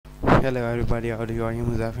Hello everybody, how are you? I am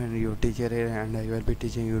Muzaffar, your teacher here, and I will be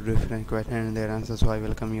teaching you different questions and their answers. So I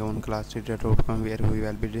welcome you on class.com where we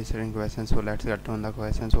will be discussing questions. So let's get on the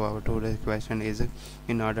questions. So our today's question is: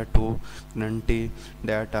 in order to guarantee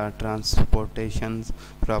that our transportation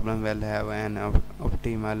problem will have an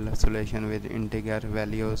optimal solution with integer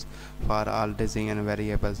values for all decision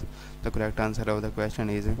variables. The correct answer of the question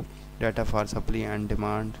is: data for supply and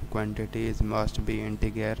demand quantities must be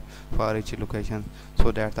integer for each location.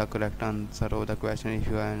 So that's the correct answer of the question. If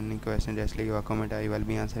you have any question, just leave a comment. I will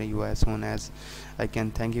be answering you as soon as I can.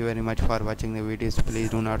 Thank you very much for watching the videos. Please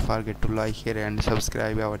do not forget to like, share and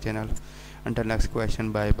subscribe our channel. Until next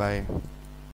question, bye bye.